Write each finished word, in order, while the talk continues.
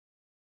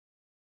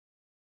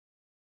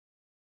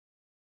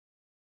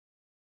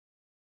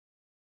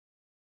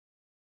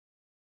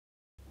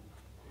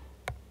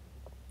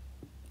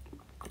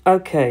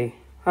Okay,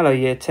 hello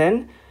Year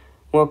 10.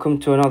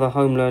 Welcome to another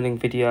home learning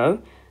video.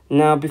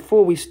 Now,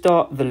 before we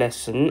start the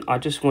lesson, I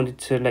just wanted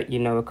to let you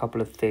know a couple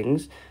of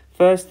things.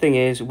 First thing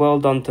is, well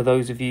done to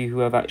those of you who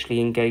have actually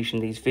engaged in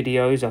these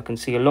videos. I can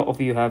see a lot of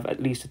you have at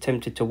least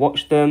attempted to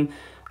watch them.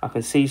 I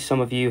can see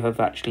some of you have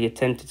actually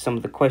attempted some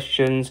of the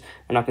questions,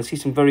 and I can see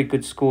some very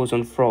good scores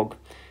on Frog.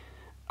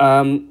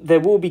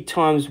 There will be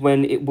times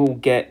when it will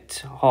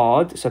get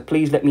hard, so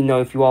please let me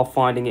know if you are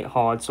finding it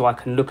hard so I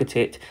can look at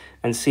it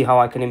and see how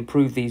I can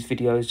improve these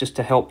videos just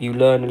to help you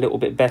learn a little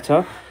bit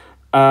better.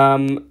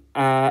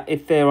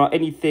 If there are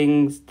any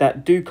things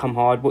that do come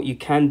hard, what you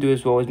can do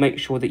as well is make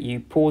sure that you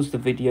pause the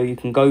video. You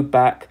can go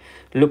back,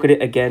 look at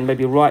it again,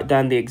 maybe write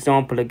down the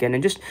example again,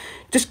 and just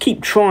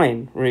keep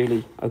trying,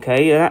 really,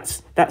 okay?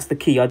 That's the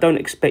key. I don't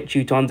expect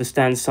you to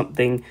understand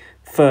something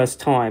first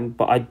time,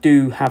 but I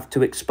do have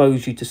to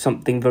expose you to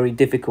something very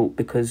difficult,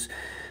 because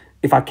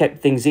if I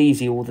kept things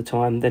easy all the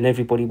time, then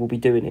everybody will be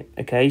doing it,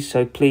 okay?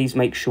 So please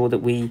make sure that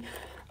we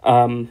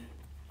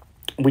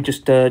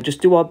just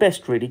do our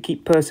best, really.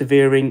 Keep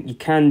persevering. You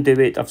can do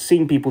it. I've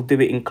seen people do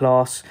it in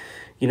class.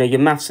 You know, your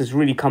maths has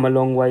really come a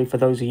long way for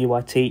those of you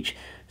I teach.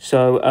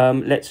 So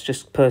let's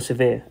just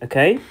persevere,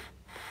 okay?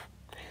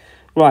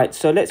 Right,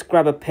 so let's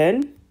grab a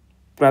pen,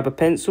 grab a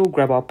pencil,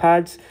 grab our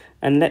pads,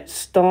 and let's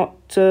start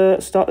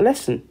the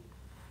lesson.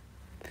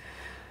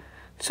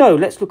 So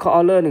let's look at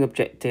our learning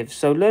objectives.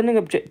 So learning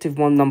objective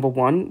number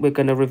one, we're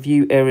going to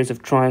review areas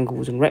of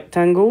triangles and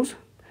rectangles.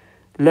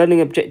 Learning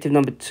objective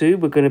number 2,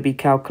 we're going to be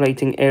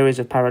calculating areas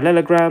of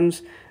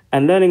parallelograms.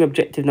 And learning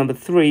objective number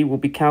 3 will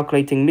be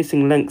calculating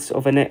missing lengths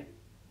of an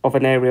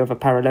area of a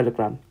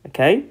parallelogram,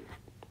 okay?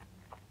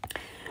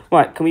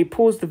 Right, can we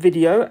pause the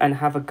video and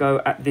have a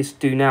go at this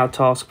do now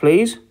task,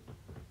 please?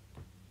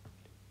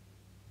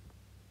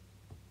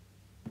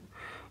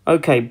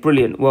 Okay,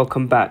 brilliant.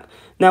 Welcome back.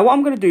 Now, what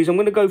I'm going to do is I'm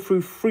going to go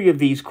through 3 of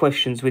these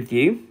questions with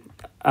you.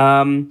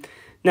 Now,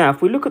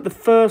 if we look at the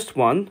first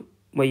one,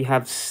 where you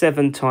have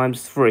 7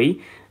 times 3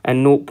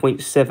 and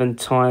 0.7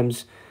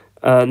 times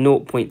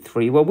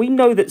 0.3, well, we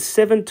know that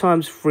 7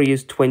 times 3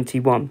 is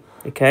 21,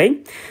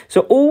 okay?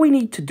 So all we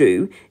need to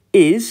do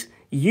is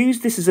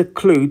use this as a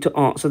clue to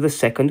answer the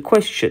second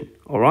question,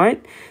 all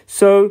right?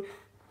 So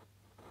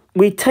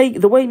we take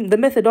the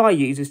method I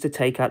use is to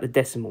take out the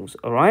decimals,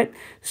 all right?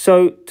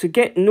 So to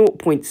get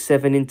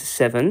 0.7 into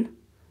 7,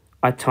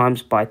 I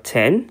times by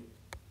 10.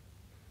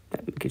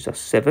 That gives us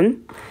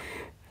 7.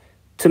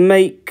 To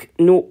make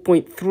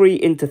 0.3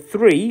 into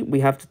 3, we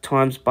have to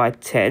times by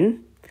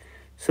 10.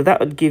 So that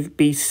would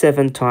be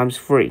 7 times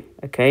 3,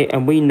 okay?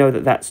 And we know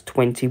that that's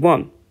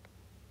 21.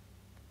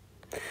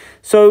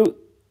 So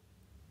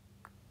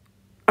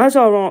as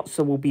our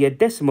answer will be a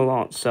decimal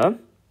answer,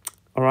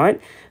 all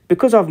right,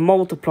 because I've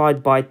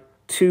multiplied by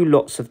 2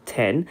 lots of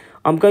 10,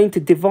 I'm going to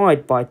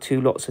divide by 2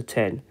 lots of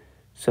 10.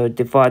 So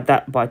divide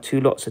that by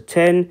 2 lots of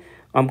 10.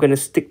 I'm going to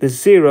stick the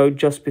 0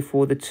 just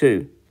before the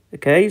 2.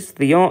 Okay, so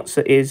the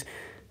answer is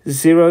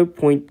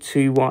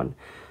 0.21.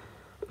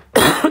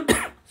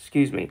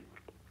 Excuse me.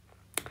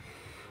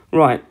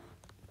 Right.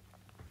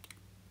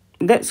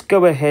 Let's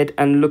go ahead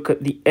and look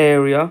at the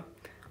area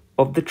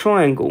of the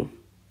triangle.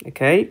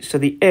 Okay, so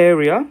the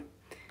area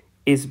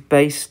is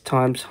base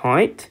times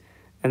height,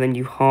 and then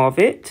you halve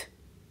it.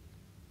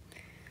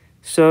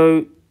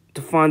 So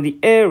to find the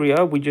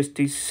area, we just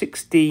do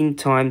 16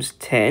 times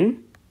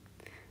 10,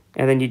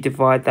 and then you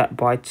divide that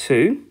by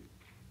 2.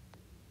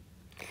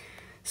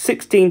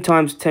 16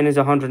 times 10 is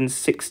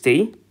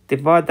 160.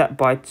 Divide that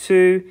by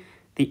 2.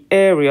 The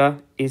area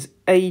is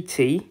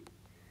 80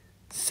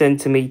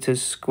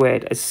 centimeters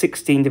squared, as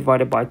 16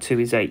 divided by 2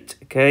 is 8,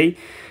 okay?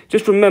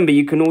 Just remember,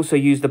 you can also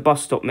use the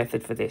bus stop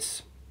method for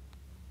this,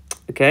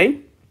 okay?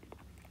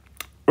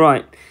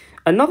 Right,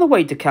 another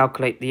way to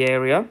calculate the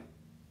area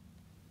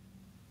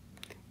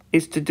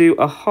is to do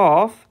a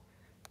half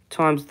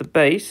times the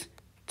base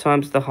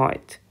times the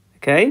height,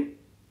 okay?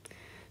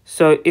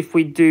 So if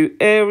we do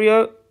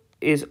area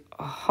is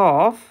a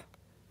half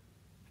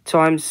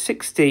times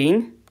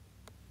 16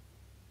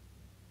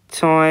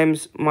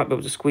 times, might be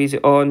able to squeeze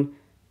it on,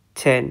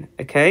 10,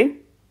 okay?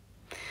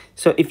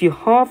 So if you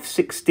half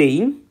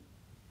 16,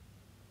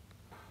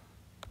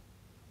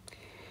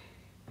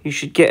 you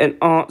should get an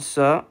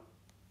answer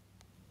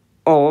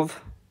of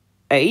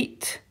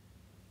 8.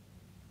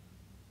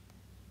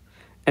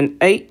 And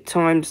 8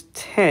 times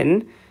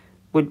 10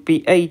 would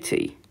be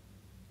 80.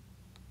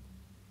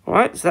 All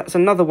right, so that's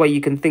another way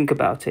you can think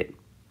about it.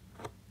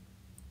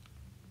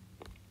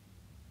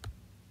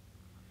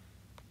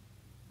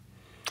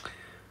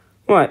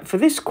 Right, for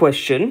this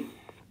question,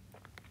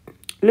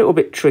 a little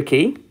bit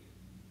tricky.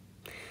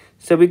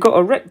 So we've got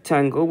a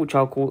rectangle, which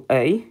I'll call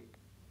A,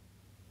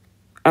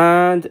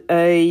 and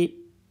a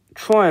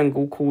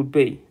triangle called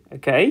B,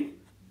 okay?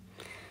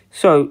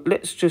 So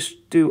let's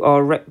just do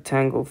our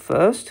rectangle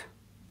first,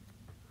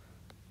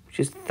 which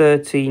is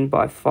 13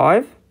 by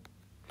 5.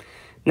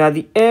 Now,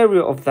 the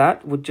area of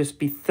that would just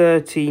be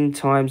 13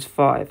 times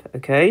 5,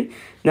 okay?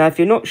 Now, if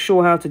you're not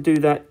sure how to do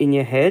that in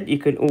your head, you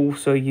can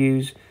also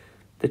use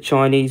the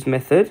Chinese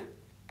method.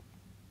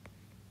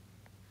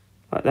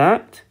 like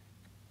that.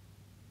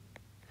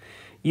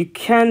 You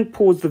can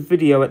pause the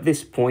video at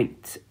this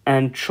point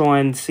and try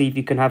and see if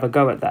you can have a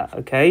go at that,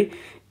 okay?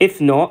 If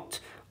not,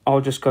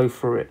 I'll just go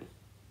through it.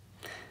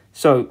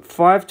 So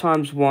 5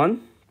 times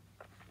 1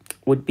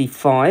 would be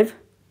 5.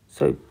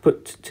 So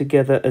put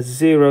together a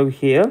 0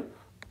 here.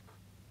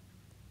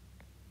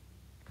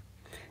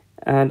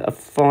 And a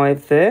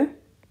 5 there.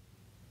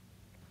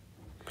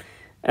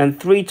 And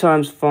 3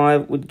 times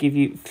 5 would give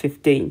you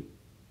 15.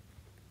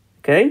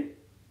 Okay?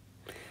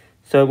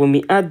 So when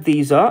we add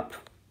these up,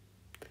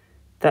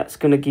 that's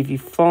going to give you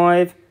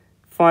 5.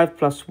 5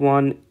 plus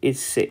 1 is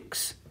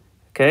 6.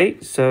 Okay,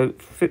 so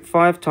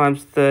 5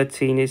 times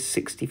 13 is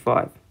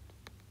 65.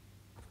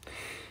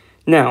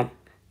 Now,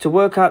 to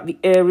work out the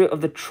area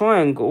of the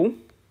triangle,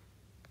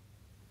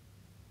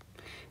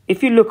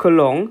 if you look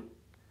along,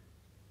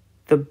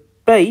 the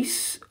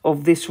base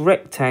of this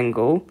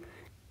rectangle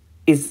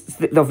is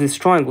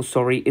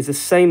the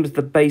same as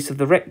the base of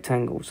the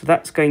rectangle. So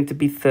that's going to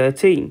be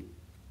 13.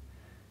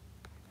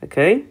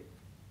 Okay?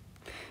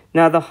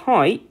 Now the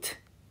height,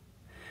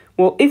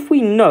 well, if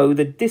we know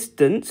the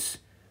distance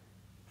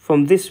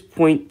from this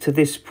point to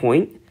this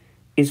point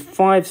is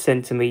 5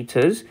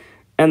 centimeters,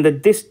 and the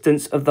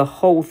distance of the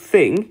whole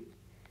thing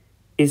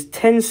is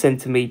 10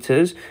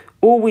 centimeters,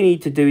 all we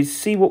need to do is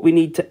see what we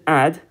need to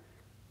add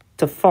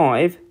to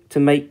 5 to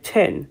make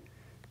 10.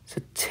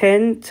 So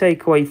 10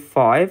 take away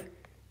 5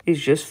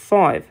 is just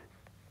 5.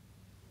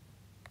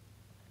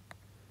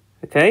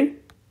 Okay?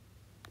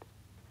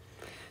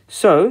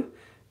 So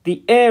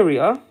the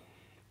area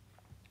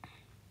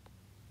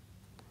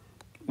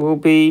will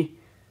be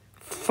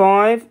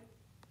 5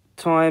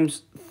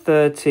 times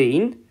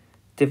 13,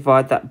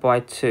 divide that by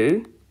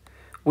 2.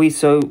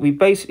 So we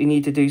basically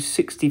need to do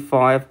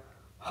 65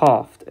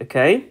 halved,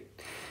 okay?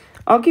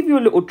 I'll give you a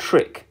little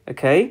trick,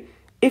 okay?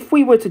 If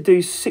we were to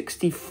do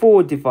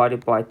 64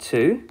 divided by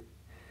 2,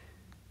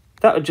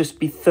 that would just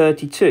be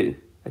 32,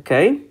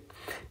 okay?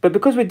 But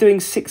because we're doing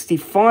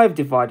 65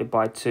 divided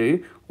by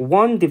 2,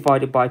 1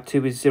 divided by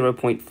 2 is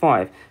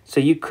 0.5. So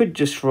you could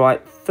just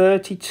write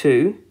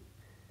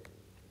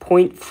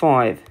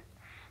 32.5,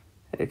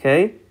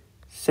 okay,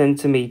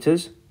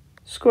 centimeters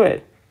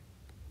squared.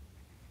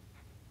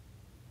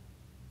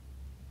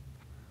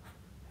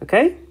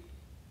 Okay?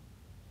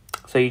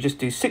 So you just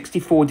do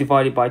 64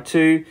 divided by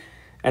 2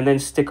 and then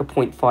stick a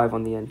 0.5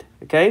 on the end,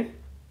 okay?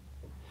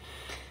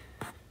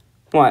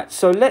 Right,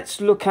 so let's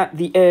look at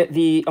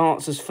the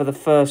answers for the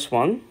first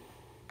one.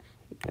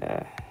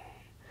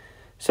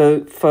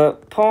 So for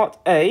part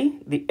A,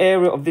 the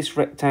area of this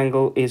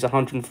rectangle is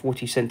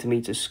 140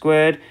 centimeters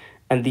squared,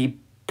 and the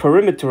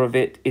perimeter of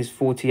it is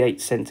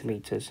 48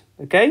 centimeters.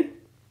 Okay?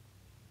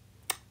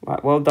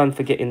 Right, well done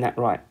for getting that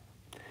right.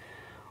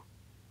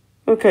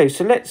 Okay,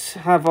 so let's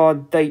have our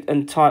date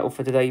and title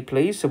for today,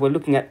 please. So we're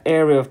looking at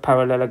area of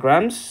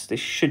parallelograms.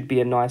 This should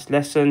be a nice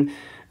lesson.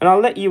 And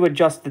I'll let you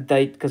adjust the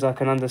date because I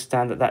can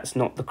understand that that's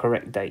not the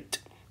correct date.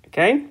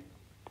 Okay?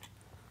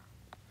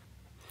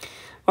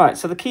 Right,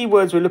 so the key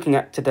words we're looking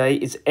at today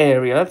is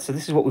area. So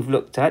this is what we've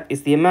looked at.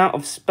 It's the amount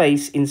of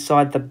space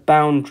inside the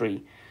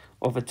boundary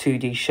of a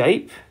 2D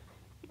shape.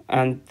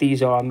 And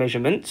these are our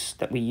measurements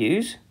that we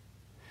use.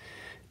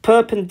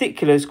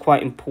 Perpendicular is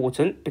quite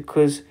important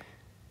because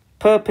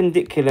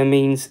perpendicular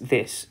means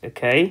this,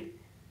 okay?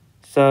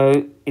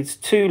 So it's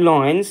two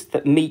lines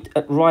that meet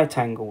at right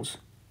angles,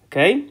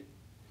 okay?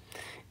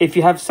 If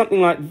you have something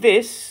like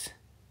this,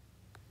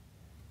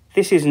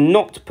 this is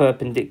not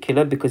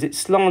perpendicular because it's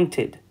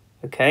slanted,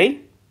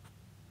 okay?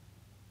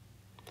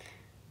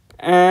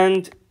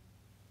 And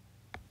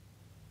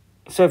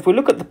so if we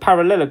look at the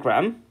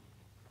parallelogram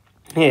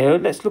here,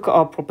 let's look at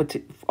our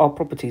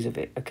properties of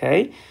it,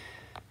 okay?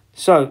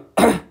 So,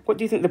 what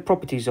do you think the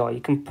properties are? You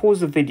can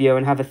pause the video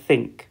and have a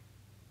think.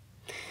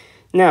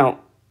 Now,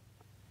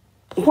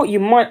 what you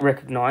might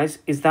recognize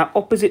is that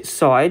opposite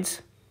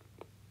sides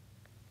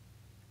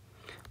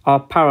are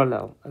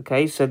parallel,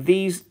 okay? So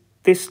this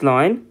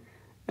line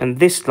and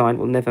this line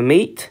will never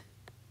meet,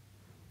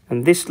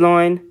 and this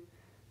line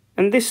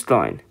and this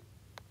line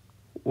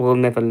will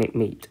never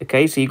meet,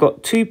 okay? So you've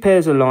got two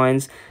pairs of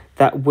lines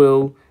that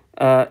will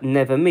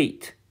never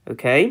meet,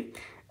 okay?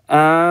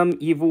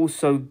 You've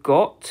also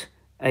got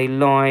a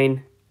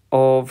line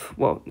of,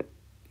 well,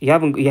 you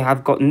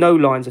have got no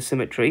lines of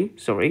symmetry,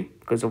 sorry,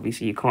 because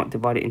obviously you can't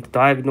divide it into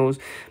diagonals.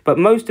 But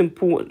most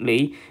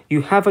importantly,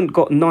 you haven't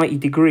got 90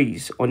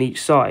 degrees on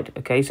each side,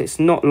 okay? So it's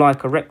not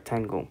like a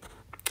rectangle,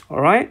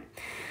 all right?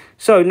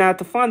 So now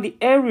to find the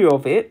area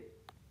of it,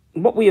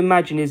 what we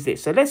imagine is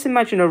this. So let's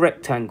imagine a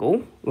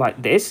rectangle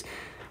like this.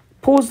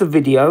 Pause the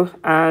video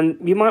and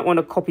you might want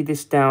to copy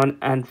this down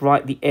and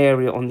write the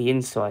area on the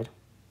inside.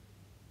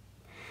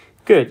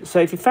 Good. So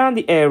if you found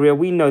the area,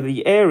 we know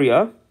the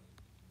area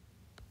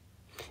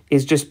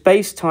is just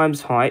base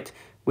times height,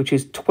 which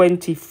is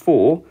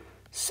 24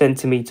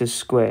 centimeters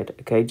squared.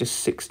 Okay, just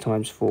 6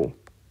 times 4.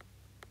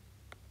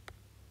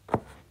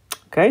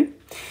 Okay.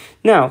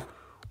 Now,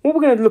 what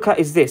we're going to look at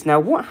is this. Now,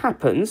 what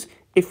happens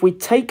if we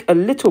take a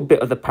little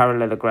bit of the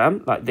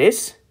parallelogram like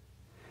this,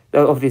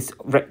 of this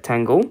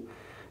rectangle.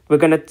 We're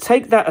going to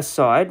take that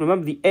aside.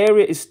 Remember, the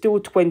area is still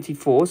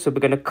 24, so we're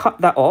going to cut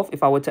that off.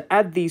 If I were to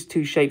add these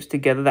two shapes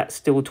together, that's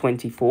still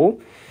 24.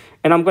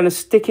 And I'm going to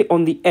stick it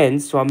on the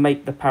end, so I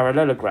make the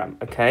parallelogram,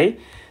 okay?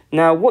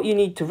 Now, what you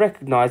need to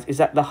recognize is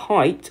that the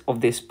height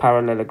of this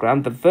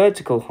parallelogram, the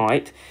vertical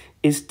height,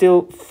 is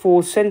still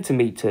 4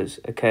 centimeters,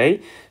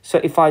 okay? So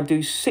if I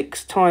do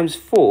 6 times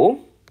 4,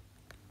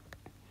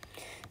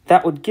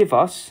 that would give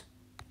us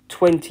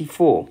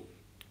 24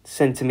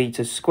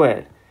 centimeters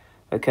squared,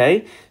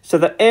 okay? So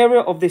the area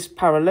of this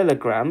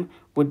parallelogram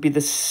would be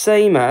the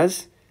same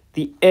as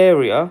the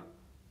area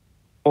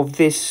of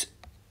this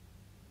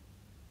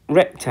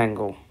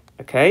rectangle,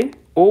 okay?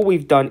 All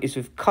we've done is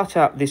we've cut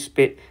out this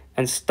bit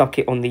and stuck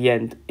it on the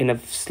end in a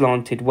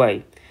slanted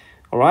way.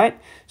 All right,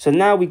 so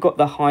now we've got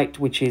the height,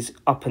 which is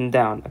up and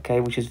down, okay,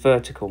 which is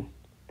vertical,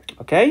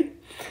 okay?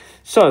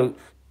 So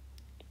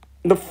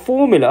the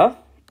formula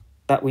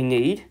that we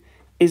need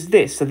is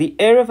this. So the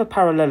area of a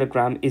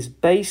parallelogram is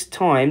base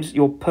times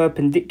your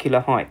perpendicular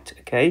height,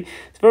 okay?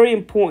 It's very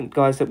important,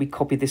 guys, that we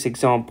copy this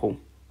example.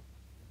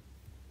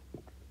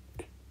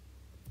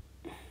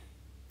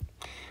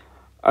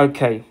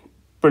 Okay,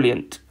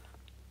 brilliant.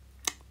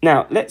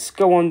 Now, let's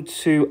go on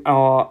to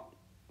our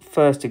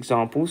first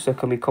example. So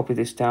can we copy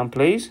this down,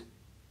 please?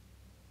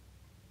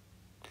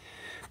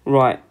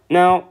 Right,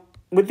 now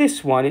with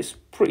this one, it's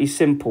pretty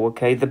simple,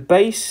 okay? The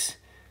base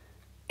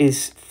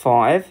is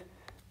 5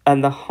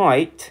 and the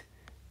height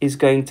is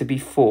going to be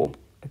 4,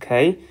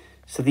 okay?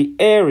 So the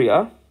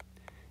area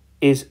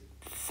is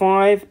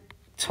 5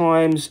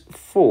 times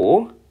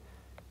 4,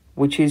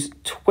 which is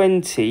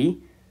 20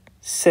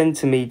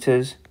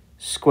 centimeters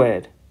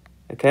squared,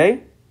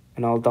 okay?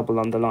 And I'll double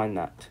underline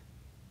that.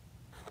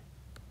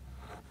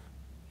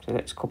 So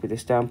let's copy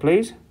this down,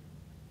 please.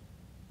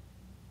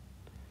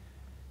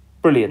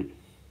 Brilliant.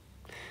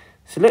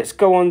 So let's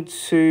go on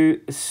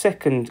to the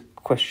second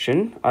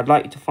question. I'd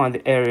like you to find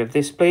the area of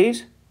this,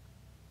 please.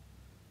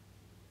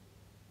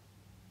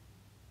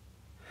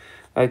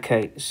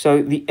 Okay,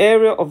 so the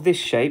area of this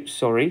shape,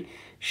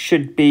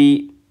 should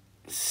be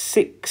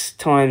 6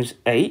 times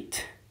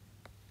 8,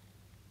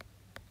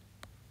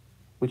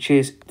 which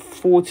is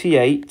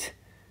 48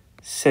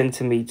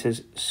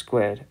 centimeters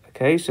squared.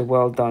 Okay, so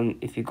well done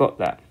if you got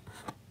that.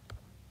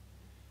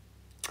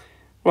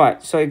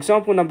 Right, so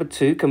example number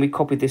 2, can we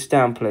copy this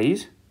down,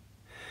 please?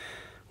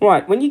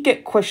 Right, when you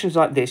get questions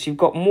like this, you've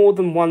got more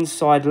than one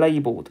side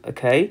labelled,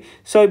 okay?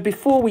 So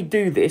before we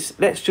do this,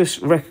 let's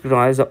just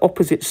recognise that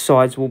opposite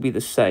sides will be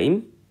the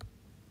same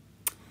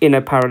in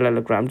a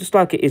parallelogram, just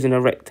like it is in a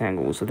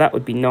rectangle. So that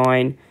would be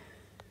 9,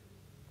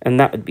 and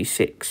that would be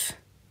 6,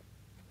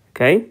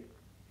 okay?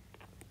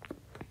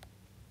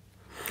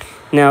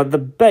 Now, the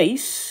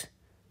base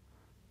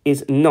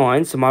is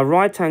 9, so my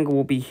right angle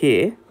will be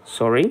here.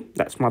 Sorry,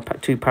 that's my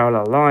two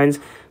parallel lines.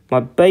 My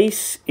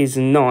base is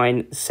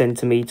 9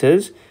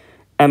 centimeters,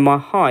 and my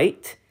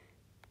height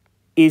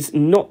is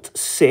not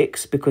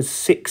 6 because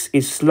 6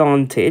 is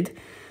slanted.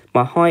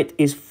 My height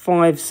is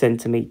 5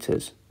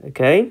 centimeters,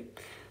 okay?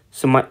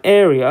 So my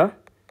area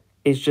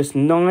is just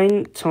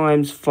 9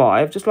 times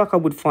 5, just like I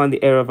would find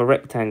the area of a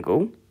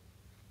rectangle.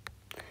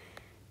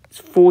 It's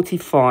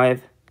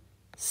 45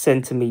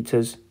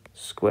 centimeters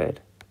squared,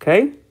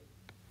 okay?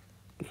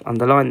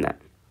 Underline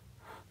that.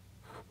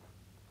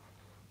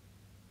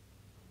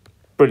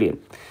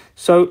 Brilliant.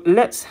 So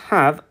let's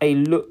have a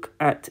look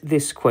at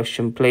this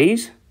question,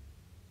 please.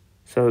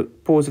 So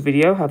pause the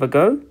video, have a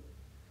go.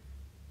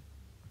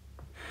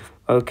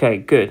 Okay,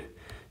 good.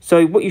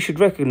 So what you should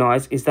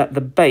recognize is that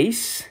the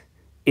base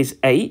is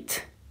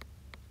 8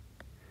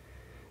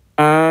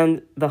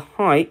 and the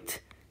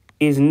height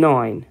is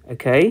 9,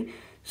 okay?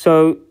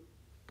 So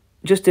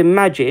just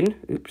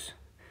imagine,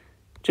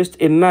 just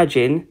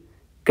imagine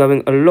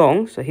going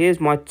along. So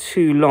here's my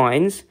two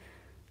lines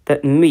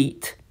that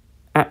meet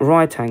at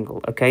right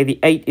angle, okay? The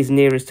 8 is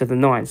nearest to the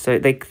 9, so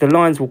the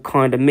lines will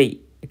kind of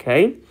meet,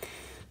 okay?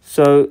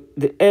 So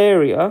the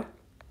area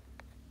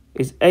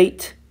is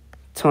 8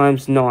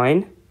 times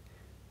 9,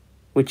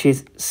 which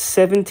is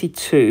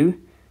 72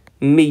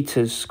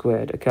 meters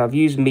squared, okay? I've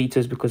used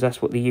meters because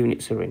that's what the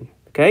units are in,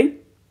 okay?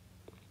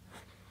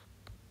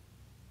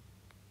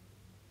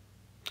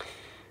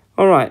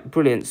 All right,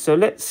 brilliant. So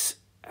let's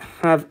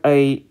have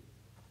a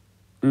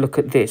look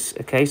at this,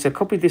 okay? So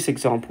copy this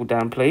example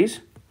down, please.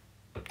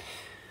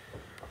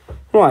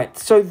 Right,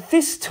 so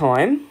this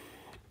time,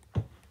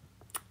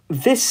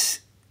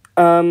 this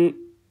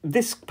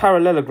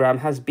parallelogram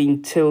has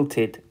been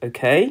tilted,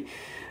 okay?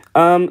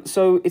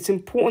 So it's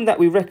important that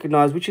we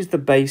recognize which is the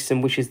base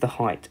and which is the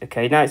height,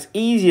 okay? Now, it's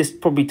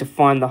easiest probably to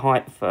find the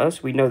height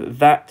first. We know that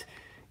that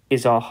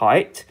is our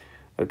height,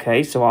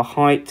 okay? So our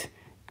height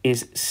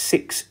is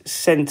 6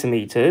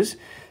 centimeters.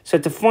 So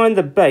to find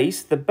the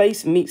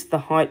base meets the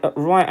height at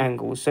right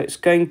angles. So it's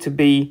going to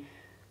be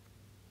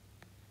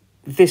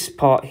this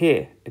part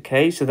here,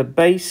 okay? So the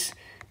base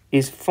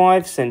is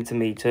 5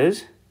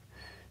 centimeters.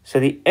 So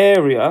the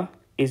area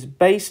is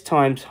base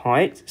times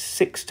height,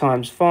 6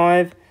 times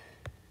 5,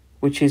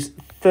 which is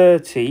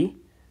 30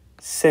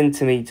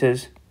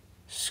 centimeters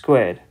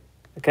squared.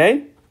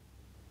 Okay?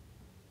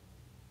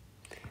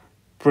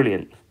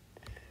 Brilliant.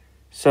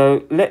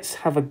 So let's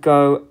have a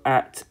go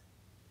at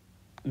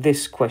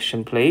this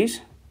question,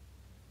 please.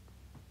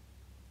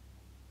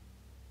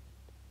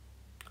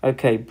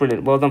 Okay,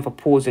 brilliant. Well done for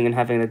pausing and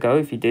having a go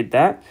if you did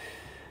that.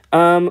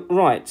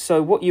 Right,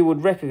 so what you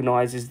would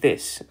recognize is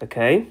this,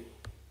 okay?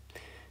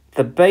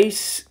 The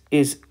base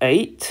is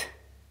 8.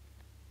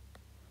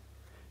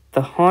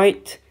 The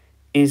height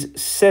is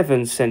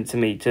 7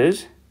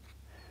 centimeters.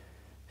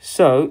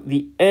 So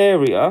the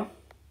area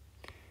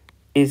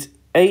is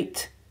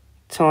 8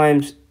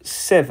 times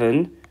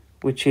 7,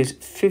 which is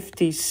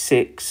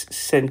 56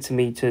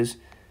 centimeters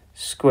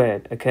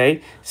squared,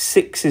 okay?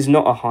 6 is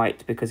not a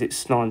height because it's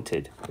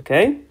slanted,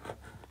 okay?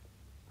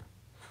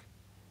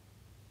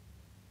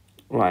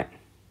 Right.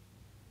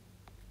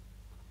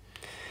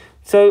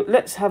 So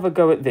let's have a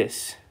go at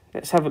this.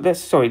 Let's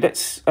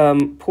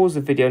pause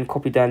the video and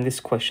copy down this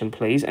question,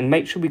 please, and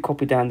make sure we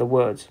copy down the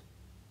words.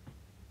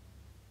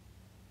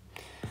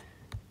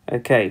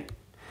 Okay.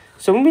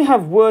 So when we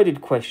have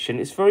worded question,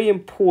 it's very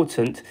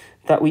important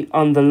that we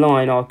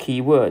underline our key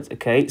words,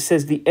 okay? It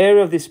says the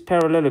area of this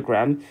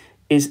parallelogram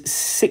is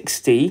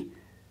 60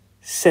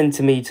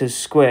 centimeters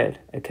squared,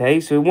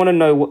 okay? So we want to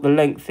know what the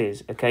length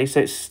is, okay?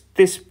 So it's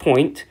this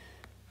point,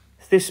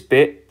 this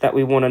bit that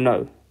we want to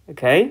know,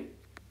 okay?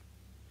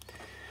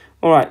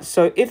 All right,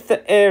 so if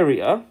the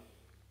area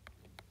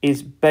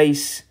is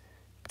base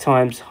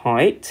times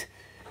height,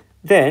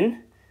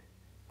 then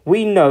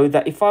we know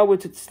that if I were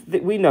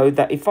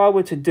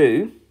to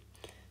do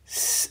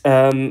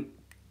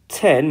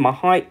 10, my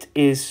height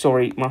is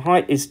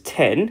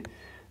 10.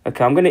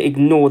 Okay, I'm going to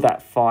ignore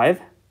that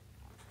 5.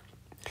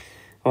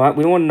 All right,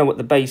 we want to know what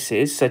the base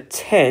is. So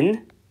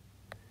 10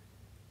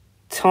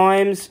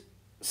 times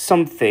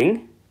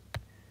something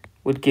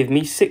would give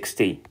me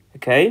 60,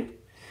 okay?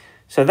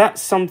 So that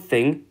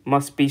something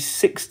must be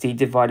 60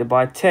 divided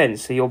by 10.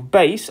 So your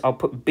base, I'll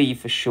put B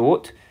for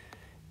short,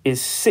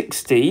 is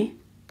 60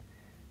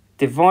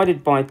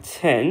 divided by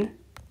 10,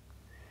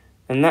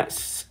 and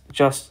that's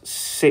just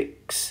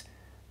 6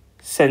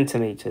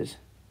 centimeters,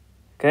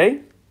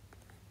 okay?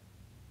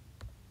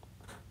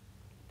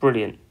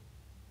 Brilliant.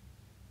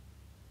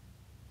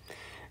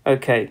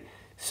 Okay,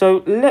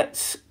 so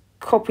let's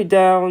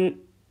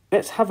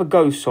have a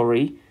go,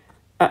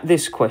 at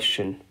this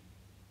question.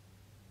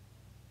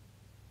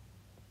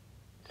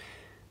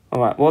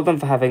 All right, well done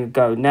for having a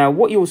go. Now,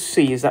 what you'll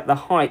see is that the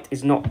height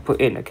is not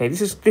put in, okay?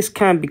 This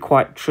can be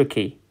quite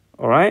tricky,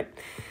 all right?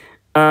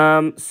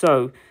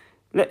 So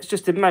let's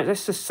just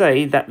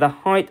say that the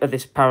height of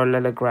this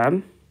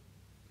parallelogram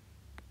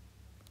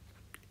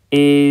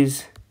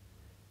is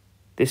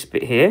this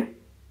bit here.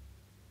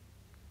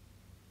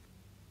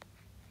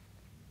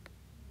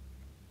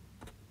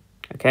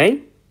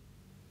 Okay?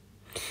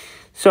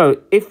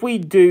 So if we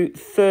do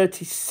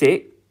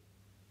 36,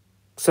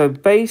 so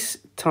base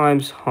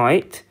times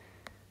height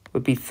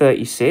would be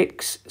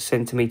 36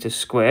 centimeters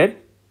squared.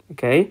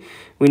 Okay?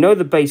 We know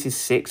the base is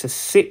 6, so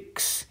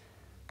 6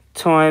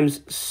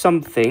 times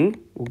something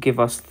will give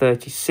us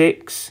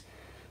 36.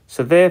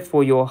 So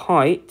therefore your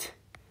height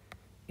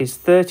is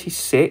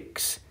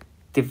 36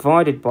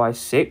 divided by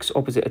 6.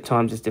 Opposite of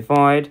times is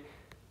divide.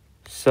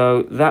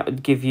 So that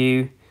would give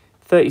you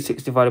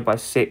 36 divided by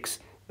 6.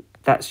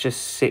 That's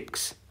just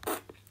 6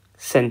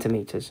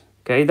 centimeters.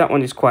 Okay, that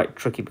one is quite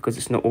tricky because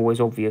it's not always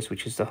obvious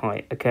which is the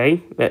height.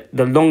 Okay,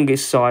 the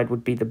longest side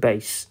would be the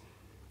base.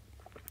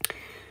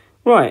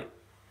 Right,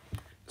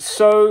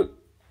 so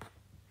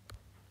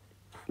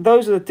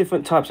those are the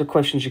different types of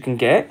questions you can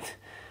get.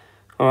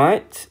 All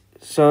right,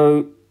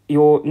 so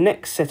your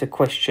next set of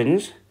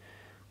questions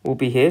will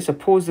be here. So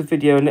pause the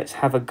video and let's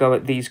have a go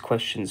at these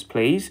questions,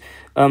 please.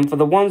 For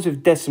the ones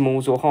with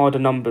decimals or harder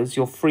numbers,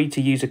 you're free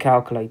to use a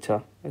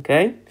calculator,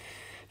 okay?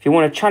 If you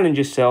want to challenge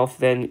yourself,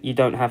 then you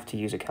don't have to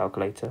use a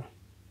calculator.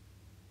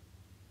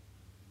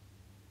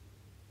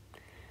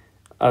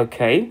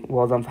 Okay,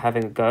 well done for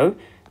having a go.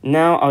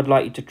 Now I'd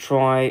like you to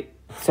try...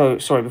 So,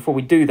 sorry, before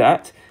we do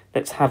that,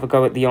 let's have a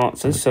go at the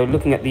answers. So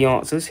looking at the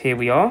answers, here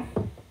we are.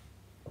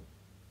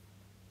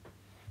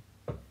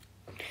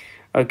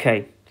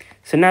 Okay,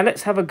 so now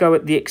let's have a go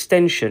at the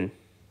extension.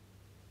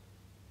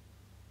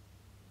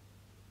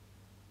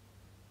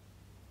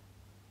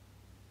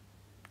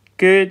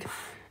 Good.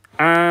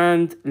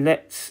 And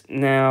let's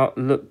now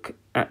look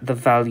at the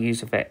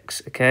values of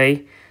x,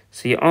 okay?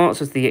 So your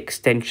answers, the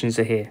extensions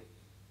are here.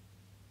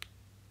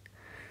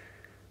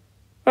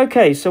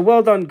 Okay, so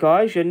well done,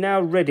 guys. You're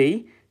now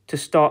ready to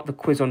start the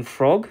quiz on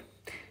frog.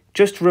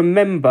 Just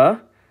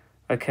remember,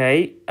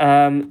 okay,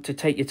 to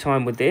take your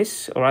time with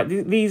this, all right?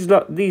 These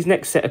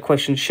next set of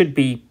questions should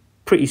be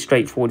pretty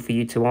straightforward for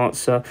you to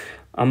answer.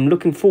 I'm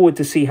looking forward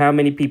to see how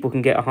many people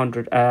can get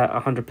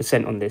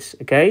 100% on this,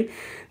 okay?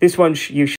 This one you should